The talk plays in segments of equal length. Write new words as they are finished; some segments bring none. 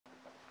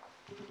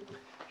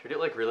Should we do it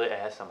like really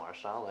ASMR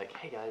style? Like,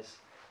 hey guys,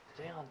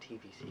 today on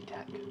TVC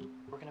Tech,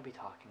 we're going to be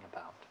talking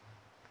about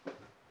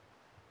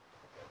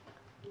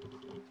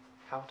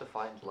how to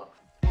find love.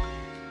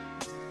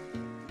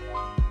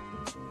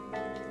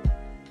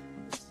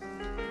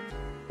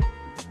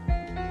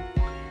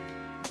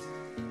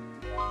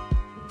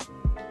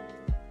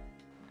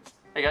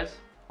 Hey guys,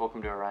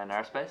 welcome to Orion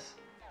Aerospace.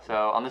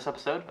 So on this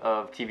episode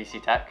of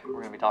TVC Tech, we're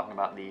going to be talking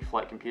about the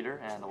flight computer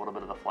and a little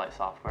bit of the flight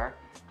software.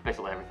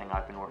 Basically everything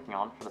I've been working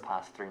on for the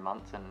past 3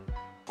 months and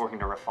working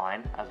to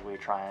refine as we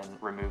try and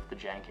remove the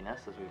jankiness,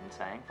 as we've been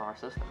saying, from our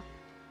system.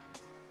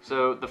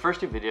 So the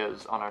first 2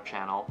 videos on our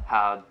channel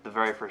had the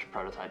very first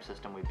prototype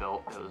system we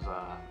built. It was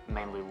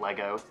mainly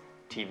Lego,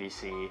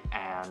 TVC,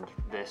 and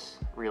this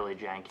really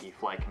janky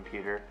flight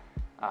computer,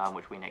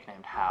 which we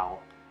nicknamed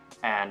HAL.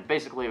 And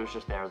basically it was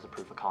just there as a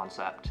proof of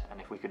concept, and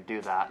if we could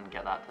do that and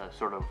get that to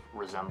sort of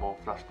resemble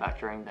thrust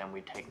vectoring, then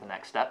we'd take the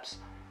next steps.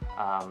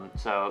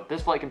 So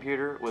this flight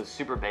computer was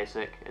super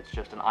basic. It's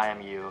just an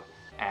IMU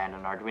and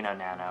an Arduino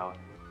Nano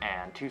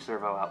and 2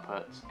 servo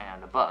outputs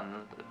and a button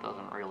that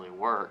doesn't really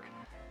work,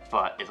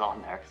 but is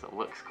on there because it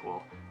looks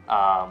cool.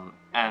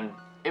 And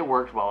it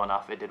worked well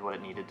enough, it did what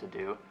it needed to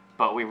do,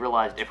 but we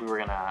realized if we were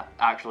gonna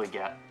actually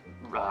get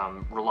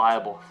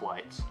reliable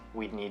flights,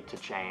 we'd need to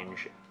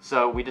change.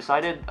 So we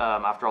decided,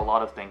 after a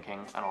lot of thinking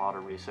and a lot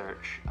of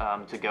research,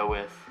 to go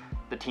with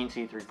the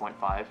teensy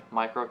 3.5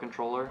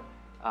 microcontroller.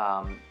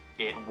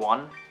 It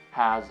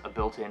has a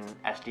built-in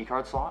SD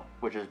card slot,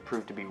 which has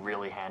proved to be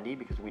really handy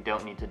because we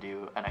don't need to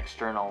do an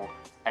external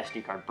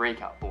SD card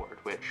breakout board,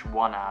 which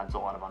adds a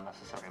lot of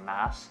unnecessary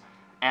mass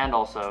and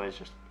also is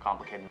just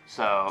complicated.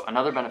 So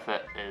another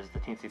benefit is the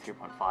teensy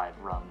 3.5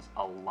 runs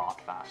a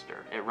lot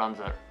faster.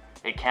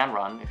 It can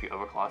run, if you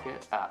overclock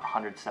it, at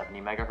 170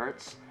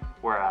 megahertz,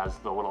 whereas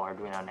the little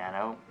Arduino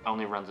Nano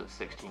only runs at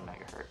 16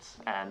 megahertz.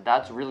 And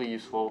that's really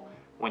useful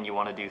when you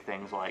want to do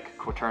things like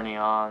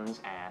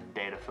quaternions and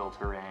data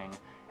filtering,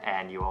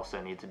 and you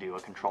also need to do a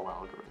control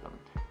algorithm.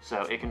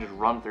 So it can just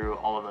run through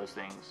all of those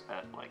things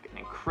at like an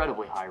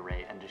incredibly high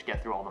rate and just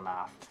get through all the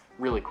math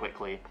really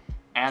quickly.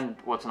 And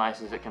what's nice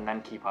is it can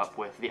then keep up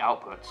with the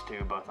outputs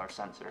to both our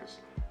sensors.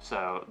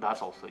 So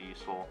that's also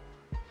useful.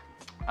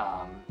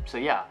 So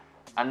yeah.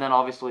 And then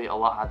obviously a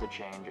lot had to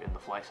change in the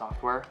flight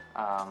software.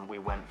 We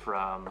went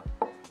from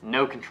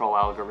no control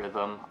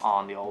algorithm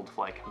on the old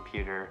flight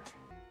computer.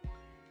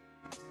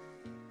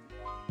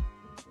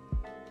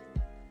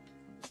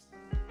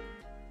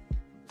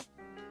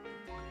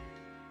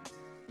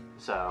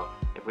 So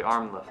if we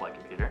arm the flight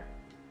computer,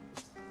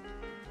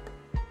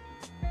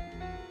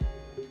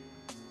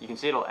 you can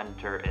see it'll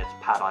enter its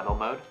pad idle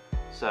mode.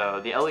 So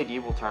the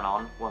LED will turn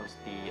on once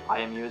the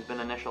IMU has been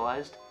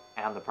initialized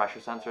and the pressure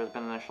sensor has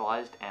been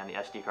initialized and the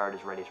SD card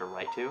is ready to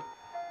write to.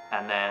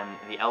 And then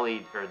the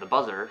LED, or the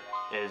buzzer,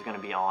 is going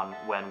to be on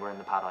when we're in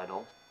the pad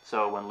idle.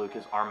 So when Luke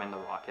is arming the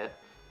rocket,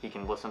 he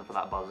can listen for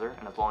that buzzer,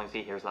 and as long as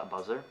he hears that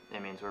buzzer,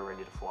 it means we're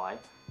ready to fly,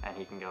 and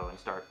he can go and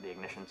start the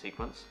ignition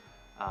sequence.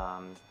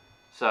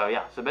 So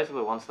yeah, so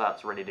basically once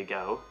that's ready to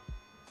go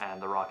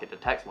and the rocket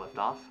detects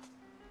liftoff,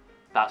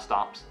 that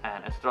stops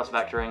and it's thrust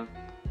vectoring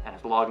and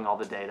it's logging all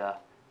the data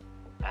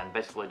and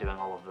basically doing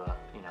all of the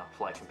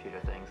flight computer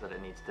things that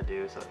it needs to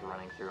do. So it's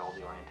running through all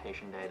the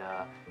orientation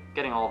data,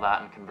 getting all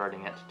that and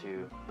converting it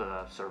to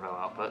the servo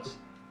outputs.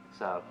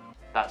 So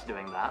that's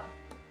doing that.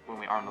 When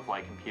we arm the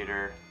flight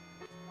computer,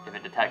 if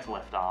it detects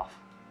liftoff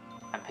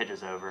and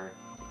pitches over,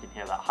 you can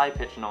hear that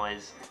high-pitched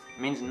noise.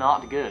 It means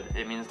not good.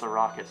 It means the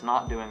rocket's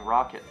not doing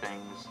rocket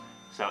things,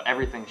 so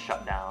everything's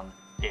shut down.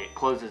 It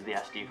closes the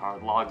SD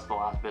card, logs the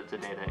last bits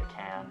of data it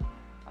can,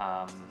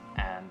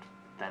 and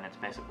then it's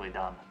basically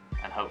done.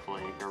 And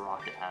hopefully your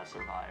rocket has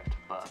survived,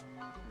 but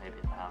maybe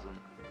it hasn't.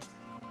 It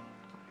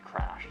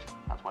crashed.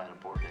 That's why it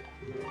aborted,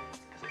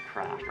 because it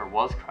crashed, or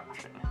was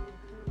crashing.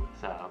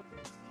 So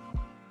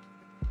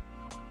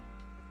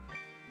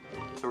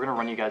we're going to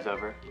run you guys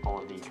over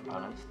all of the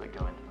components that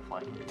go into the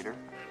flight computer.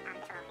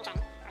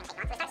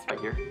 Right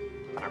here,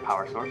 at our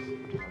power source,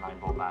 which is a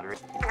 9-volt battery.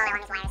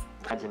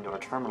 Heads into our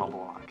terminal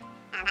block.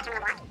 That terminal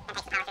block then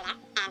takes the power through there,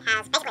 and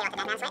has basically like a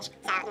dead man switch,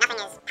 so nothing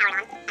is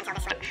powered on until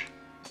this switch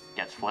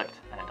gets flipped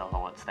and it does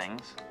all its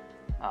things.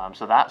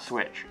 So that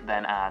switch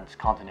then adds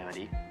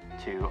continuity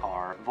to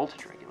our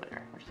voltage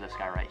regulator, which is this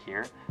guy right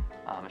here.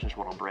 It's just a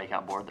little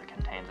breakout board that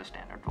contains a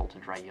standard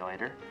voltage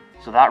regulator.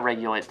 So that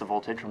regulates the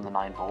voltage from the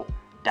 9-volt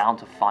down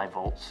to 5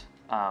 volts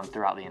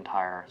throughout the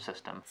entire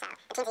system. So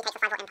the teensy takes the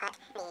 5-volt input,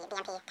 the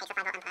BMP takes the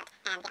 5-volt input,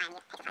 and the IMU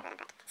takes the 5-volt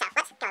input. So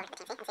let's go over to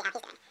the teensy and see how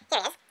he's doing. Here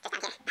he is, just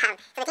down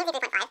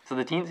here. So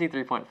the teensy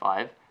 3.5. So the teensy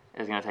 3.5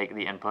 is going to take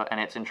the input, and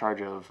it's in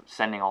charge of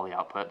sending all the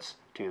outputs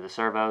to the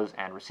servos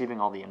and receiving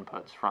all the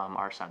inputs from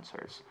our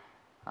sensors.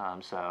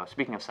 So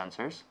speaking of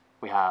sensors,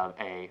 we have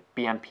a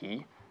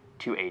BMP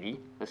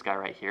 280, this guy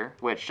right here,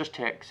 which just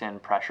takes in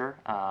pressure,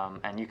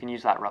 and you can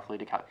use that roughly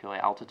to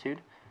calculate altitude,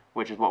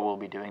 which is what we'll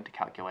be doing to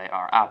calculate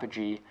our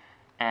apogee,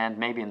 and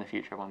maybe in the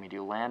future when we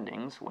do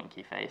landings,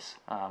 winky face,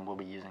 we'll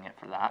be using it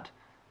for that.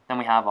 Then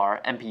we have our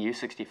MPU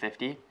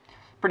 6050,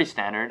 pretty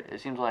standard.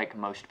 It seems like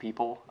most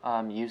people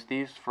use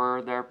these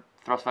for their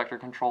thrust vector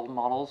control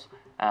models,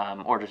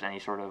 or just any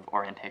sort of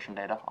orientation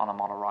data on a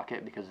model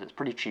rocket, because it's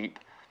pretty cheap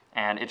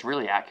and it's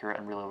really accurate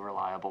and really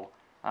reliable.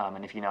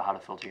 And if you know how to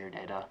filter your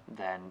data,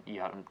 then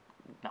you have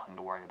nothing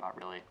to worry about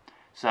really.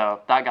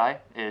 So that guy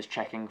is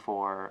checking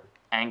for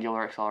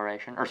angular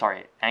acceleration, or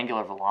sorry,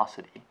 angular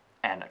velocity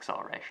and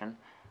acceleration,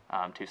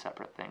 two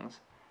separate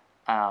things.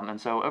 And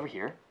so over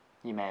here,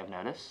 you may have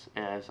noticed,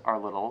 is our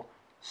little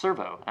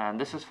servo, and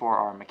this is for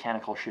our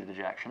mechanical chute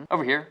ejection.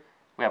 Over here,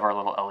 we have our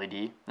little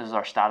LED. This is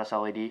our status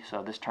LED,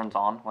 so this turns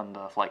on when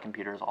the flight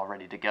computer is all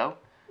ready to go.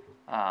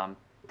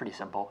 Pretty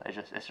simple. It's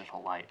just a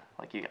light.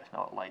 Like, you guys know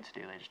what lights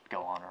do. They just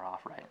go on or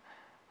off,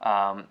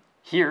 right?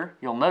 Here,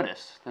 you'll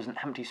notice there's an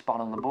empty spot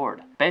on the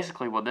board.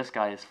 Basically, what this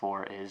guy is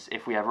for is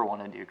if we ever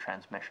want to do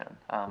transmission.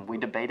 We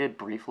debated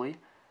briefly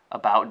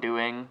about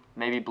doing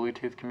maybe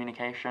Bluetooth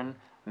communication,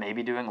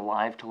 maybe doing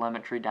live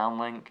telemetry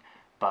downlink,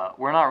 but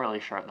we're not really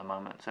sure at the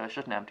moment, so it's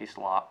just an empty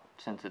slot.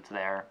 Since it's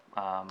there,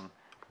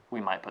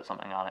 we might put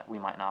something on it, we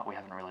might not, we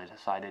haven't really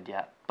decided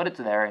yet, but it's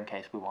there in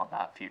case we want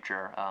that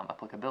future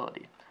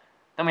applicability.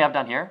 Then we have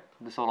down here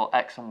this little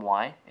X and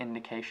Y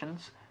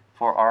indications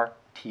for our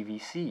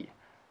TVC,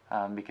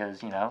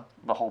 because, you know,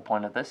 the whole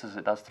point of this is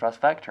it does thrust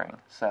vectoring.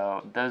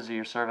 So those are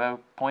your servo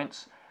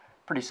points.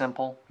 Pretty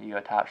simple. You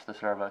attach the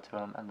servo to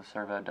them, and the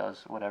servo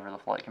does whatever the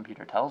flight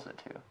computer tells it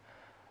to.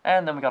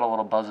 And then we got a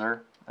little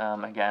buzzer.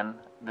 Again,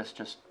 this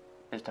just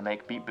is to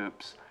make beep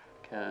boops,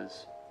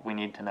 because we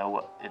need to know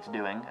what it's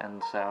doing,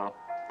 and so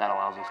that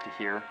allows us to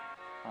hear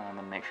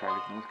and make sure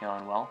everything's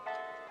going well.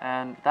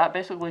 And that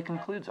basically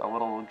concludes our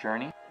little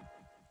journey.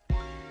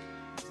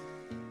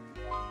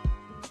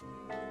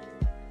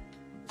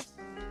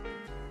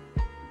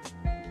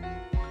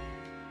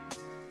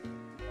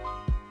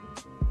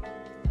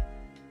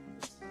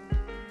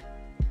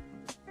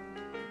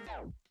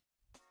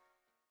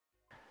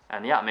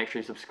 And yeah, make sure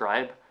you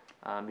subscribe,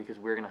 because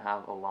we're going to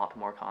have a lot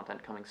more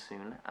content coming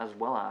soon, as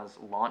well as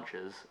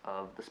launches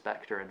of the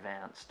Spectre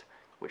Advanced,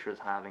 which was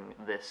having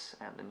this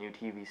and the new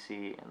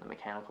TVC and the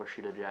mechanical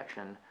chute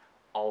ejection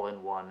all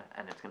in one,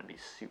 and it's going to be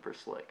super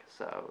slick.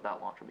 So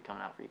that launch will be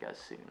coming out for you guys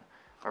soon.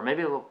 Or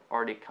maybe it'll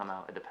already come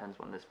out. It depends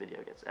when this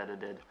video gets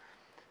edited.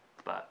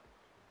 But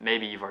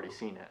maybe you've already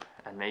seen it,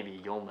 and maybe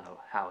you'll know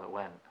how it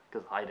went,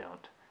 because I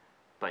don't.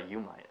 But you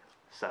might.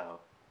 So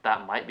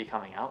that might be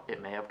coming out.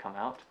 It may have come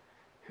out.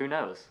 Who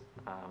knows?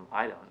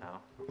 I don't know.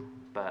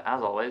 But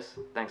as always,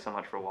 thanks so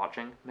much for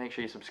watching. Make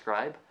sure you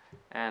subscribe,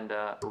 and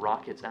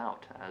rockets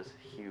out, as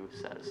Hugh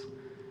says.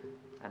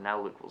 And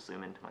now Luke will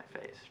zoom into my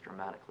face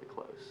dramatically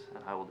close,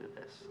 and I will do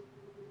this.